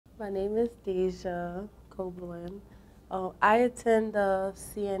My name is Daja Testimonial. I attend the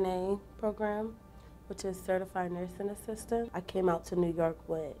CNA program, which is Certified Nursing Assistant. I came out to New York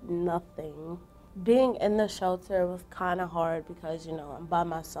with nothing. Being in the shelter was kind of hard because, I'm by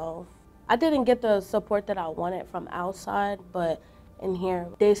myself. I didn't get the support that I wanted from outside, but in here,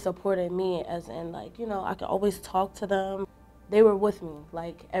 they supported me as in, I could always talk to them. They were with me,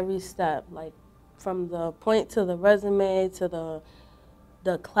 every step, from the point to the resume to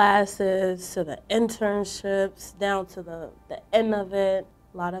the classes to the internships down to the end of it.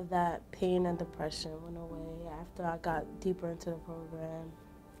 A lot of that pain and depression went away after I got deeper into the program.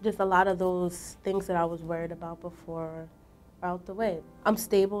 Just a lot of those things that I was worried about before are out the way. I'm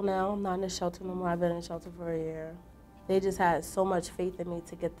stable now. I'm not in the shelter no more. I've been in the shelter for a year. They just had so much faith in me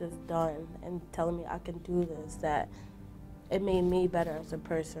to get this done and telling me I can do this that it made me better as a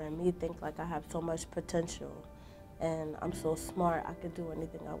person and me think like I have so much potential. And I'm so smart, I could do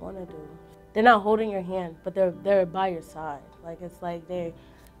anything I want to do. They're not holding your hand, but they're by your side. It's like they're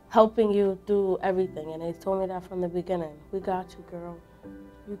helping you through everything. And they told me that from the beginning. We got you, girl.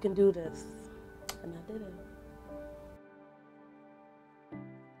 You can do this. And I did it.